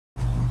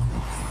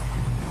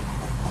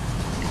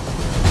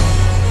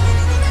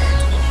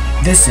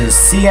This is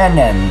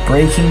CNN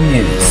Breaking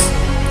News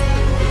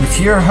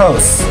with your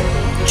hosts,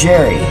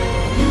 Jerry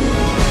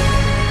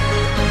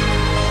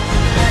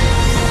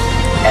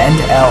and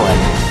Ellen.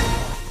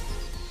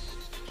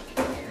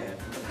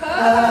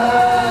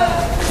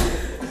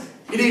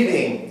 Good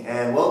evening,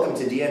 and welcome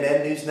to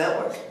DNN News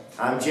Network.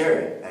 I'm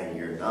Jerry, and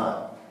you're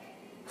not.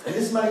 And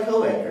this is my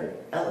co-anchor,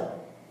 Ellen.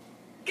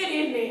 Good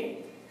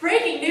evening.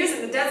 Breaking news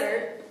in the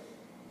desert.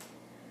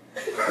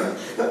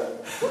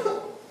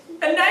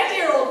 A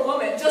 90-year-old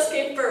woman just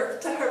gave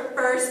birth to her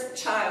first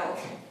child.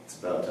 It's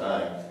about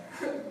time.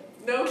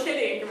 No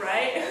kidding,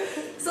 right?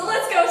 So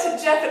let's go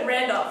to Jeff and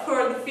Randolph, who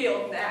are in the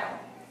field now.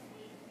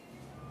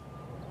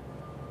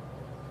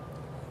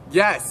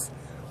 Yes,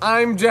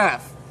 I'm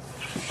Jeff.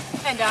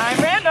 And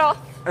I'm Randolph.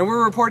 And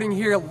we're reporting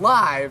here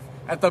live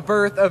at the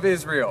birth of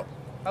Israel.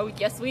 Oh,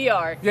 yes we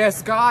are.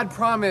 Yes, God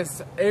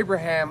promised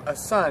Abraham a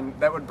son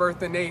that would birth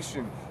the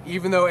nation,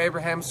 even though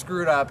Abraham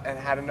screwed up and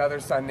had another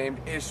son named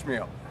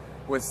Ishmael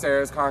with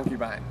Sarah's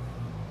concubine.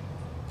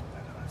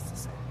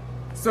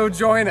 So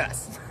join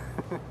us.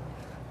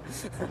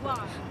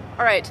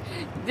 Alright,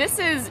 this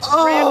is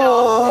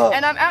Randolph,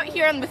 and I'm out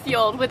here in the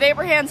field with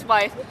Abraham's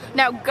wife.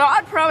 Now,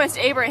 God promised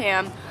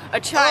Abraham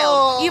a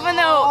child, even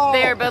though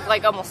they're both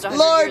like almost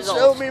 100 years old.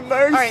 Lord, show me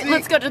mercy. Alright,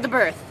 let's go to the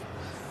birth.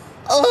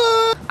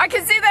 I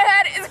can see the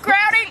head. It's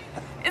crowding.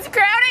 It's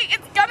crowding.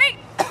 It's coming.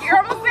 You're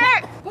almost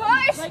there.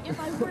 Push. Like if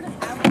I were to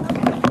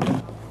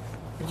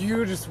have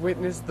You just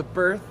witnessed the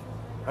birth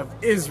of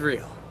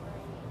Israel.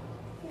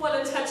 What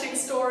a touching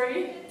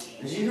story.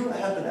 Did you know what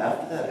happened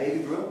after that baby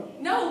grew?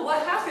 No,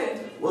 what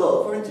happened? Well,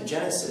 according to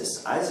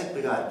Genesis, Isaac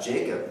begot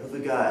Jacob, who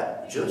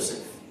begot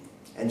Joseph.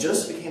 And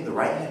Joseph became the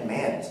right-hand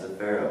man to the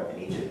Pharaoh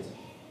in Egypt.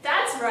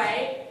 That's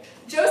right.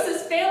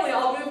 Joseph's family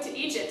all moved to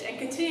Egypt and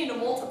continued to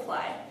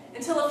multiply,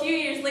 until a few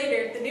years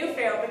later, the new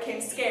Pharaoh became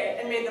scared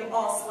and made them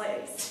all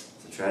slaves.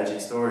 It's a tragic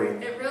story.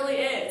 It really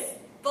is.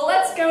 But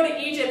let's go to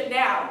Egypt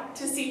now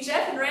to see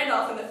Jeff and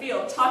Randolph in the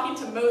field talking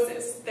to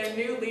Moses, their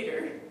new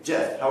leader.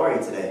 Jeff, how are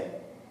you today?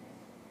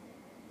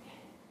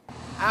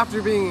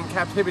 After being in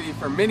captivity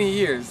for many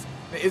years,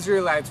 the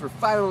Israelites were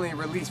finally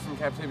released from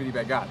captivity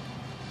by God.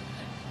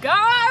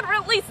 God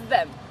released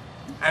them.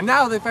 And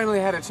now they finally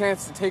had a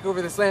chance to take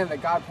over this land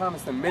that God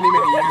promised them many,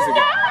 many years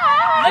ago.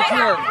 They Which we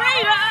have are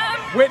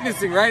freedom.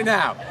 witnessing right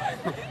now.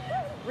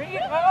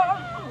 Freedom.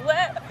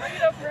 Let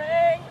freedom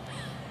ring.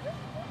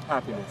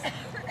 Happiness.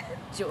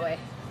 Joy.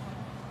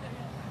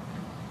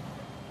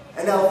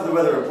 And now for the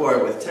weather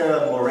report with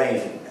Tara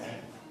Moraine.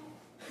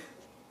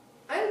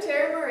 I'm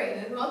Tara Moraine,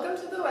 and welcome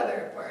to the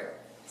weather report.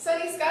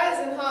 Sunny skies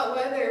and hot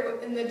weather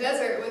in the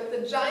desert with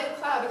the giant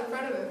cloud in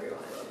front of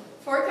everyone.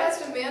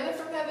 Forecast of manna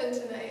from heaven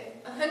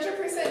tonight.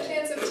 100%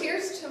 chance of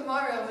tears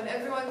tomorrow when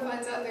everyone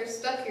finds out they're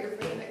stuck here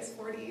for the next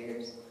 40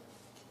 years.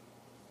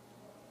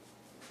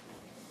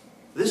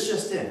 This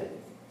just in.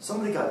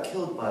 Somebody got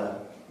killed by a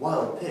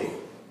wild pig.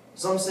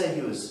 Some say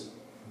he was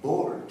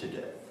bored to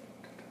death.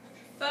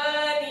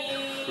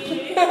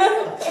 Funny.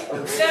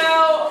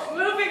 Now,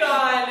 moving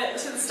on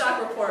to the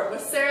stock report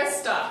with Sarah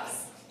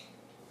Stocks.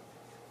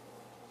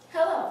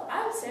 Hello,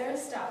 I'm Sarah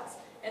Stocks,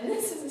 and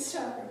this is the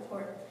stock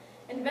report.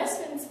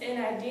 Investments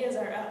in ideas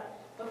are up,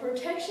 but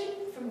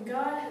protection from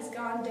God has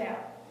gone down.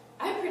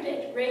 I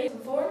predict rates in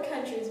foreign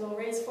countries will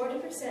raise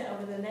 40%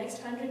 over the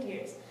next 100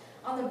 years.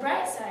 On the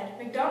bright side,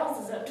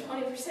 McDonald's is up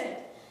 20%.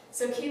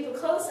 So keep a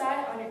close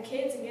eye on your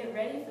kids and get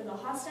ready for the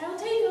hostile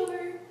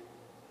takeover.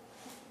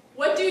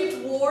 What do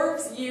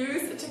dwarves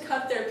use to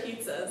cut their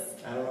pizzas?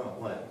 I don't know,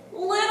 what?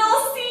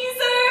 Little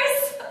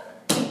Caesars!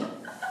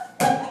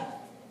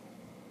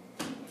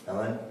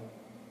 Ellen?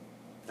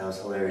 That was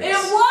hilarious. It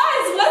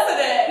was, wasn't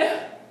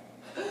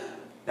it?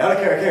 Now to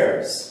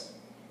Cares.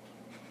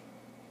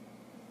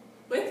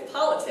 With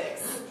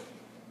politics.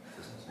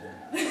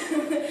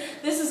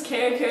 This is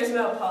Kara Cares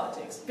About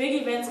Politics.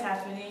 Big events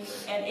happening,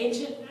 and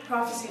ancient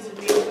prophecies are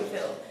being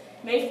fulfilled.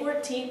 May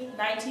 14th,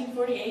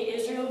 1948,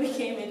 Israel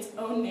became its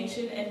own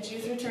nation, and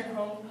Jews returned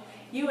home.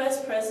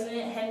 U.S.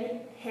 President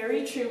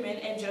Harry Truman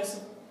and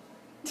Joseph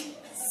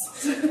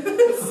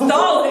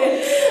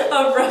Stalin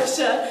of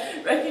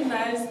Russia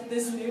recognized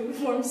this newly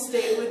formed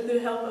state with the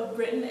help of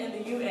Britain and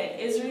the UN.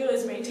 Israel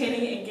is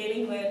maintaining and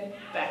gaining land.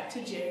 Back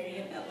to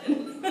Jerry and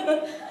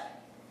Ellen.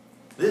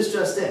 This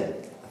just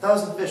in.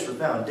 1,000 fish were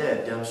found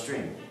dead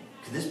downstream.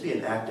 Could this be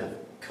an act of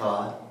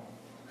cod?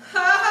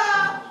 Ha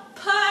ha!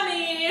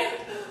 Punny!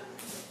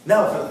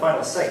 Now for the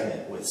final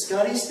segment with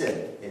Scott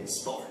Easton in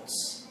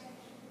sports.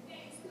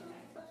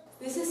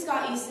 This is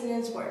Scott Easton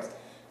in sports.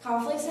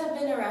 Conflicts have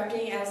been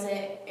erupting as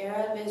the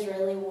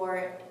Arab-Israeli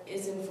war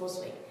is in full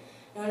swing,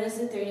 known as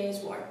the 3 Days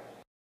War.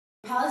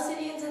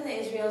 Palestinians and the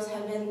Israelis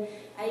have been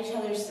at each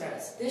other's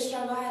throats. This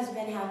struggle has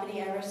been happening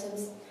ever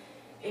since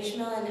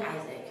Ishmael and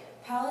Isaac.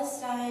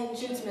 Palestine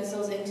shoots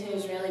missiles into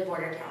Israeli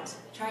border towns,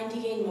 trying to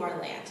gain more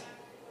land.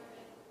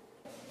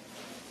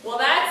 Well,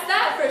 that's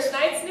that for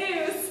tonight's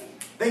news.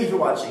 Thank you for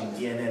watching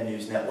DNN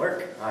News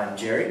Network. I'm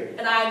Jerry.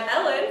 And I'm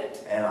Ellen.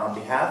 And on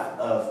behalf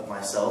of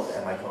myself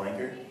and my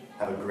co-anchor,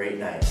 have a great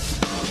night.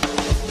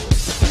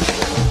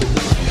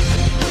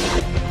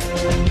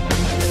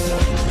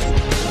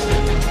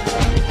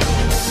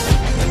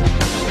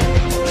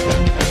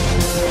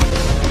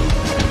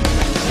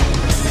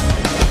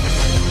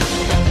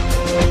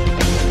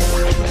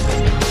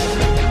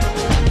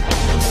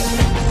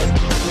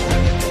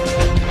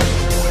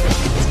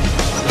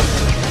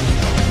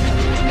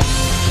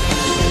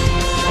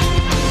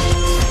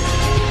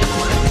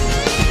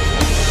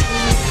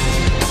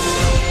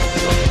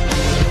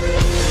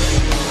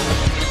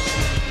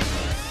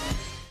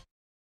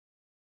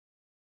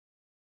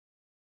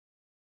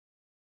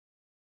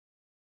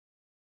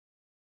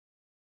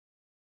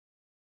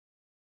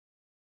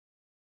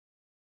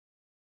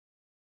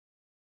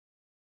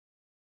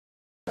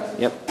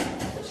 Yep. I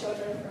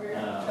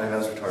think that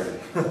was retarded.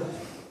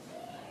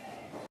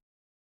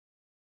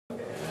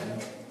 Okay,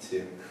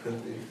 2, 3.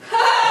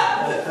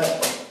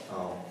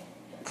 Oh.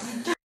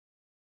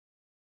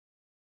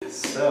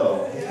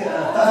 So,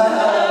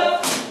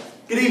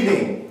 good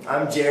evening.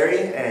 I'm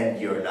Jerry, and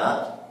you're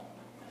not.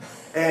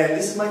 And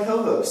this is my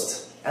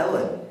co-host,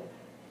 Ellen.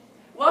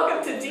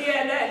 Welcome to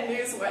DNN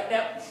News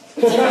Network.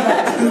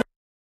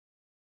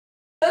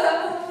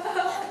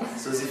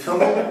 So is he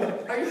filming?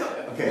 Are you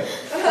filming? Okay.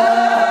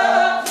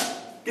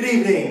 Good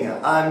evening,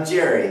 I'm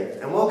Jerry,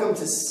 and welcome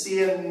to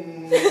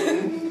CNN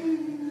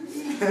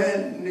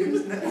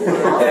News Network.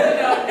 Also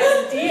known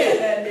as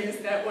DNN News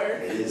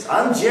Network. It is.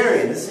 I'm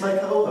Jerry, and this is my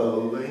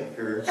co-host,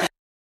 anchor.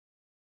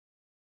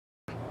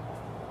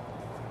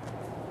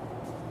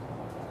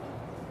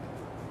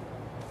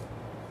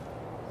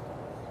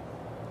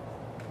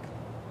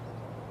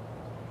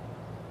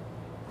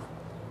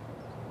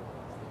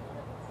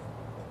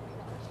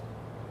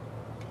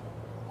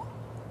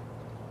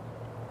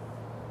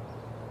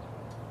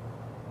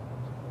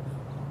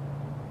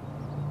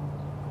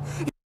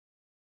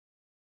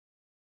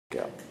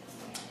 Go.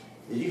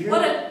 Did you hear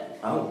that?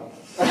 Oh.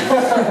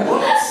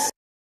 Whoops.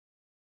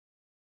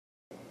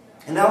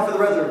 And now for the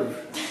weather.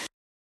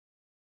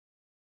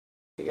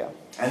 There you go.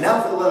 And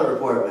now for the weather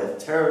report with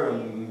Tara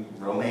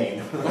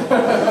Romaine.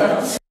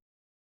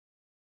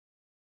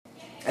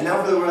 And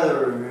now for the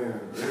weather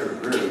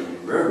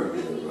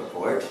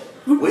report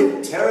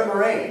with Tara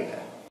Moraine.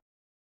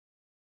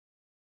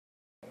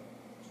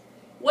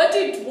 What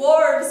do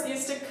dwarves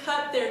use to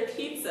cut their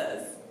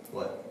pizzas?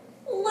 What?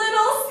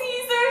 Little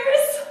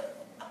Caesars!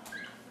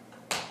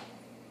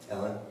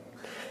 Ellen?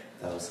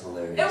 That was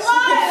hilarious. It was! I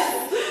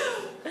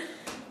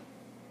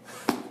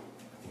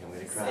think I'm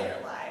gonna cry. Say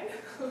your line.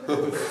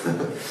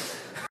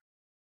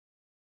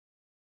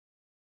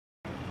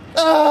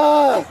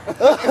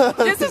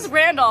 This is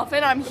Randolph,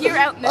 and I'm here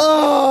out in the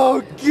Oh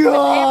with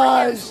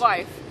Abraham's gosh!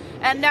 wife.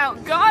 And now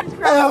God Have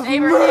promised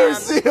Abraham.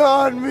 mercy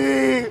on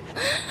me!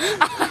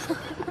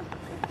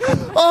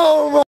 Oh my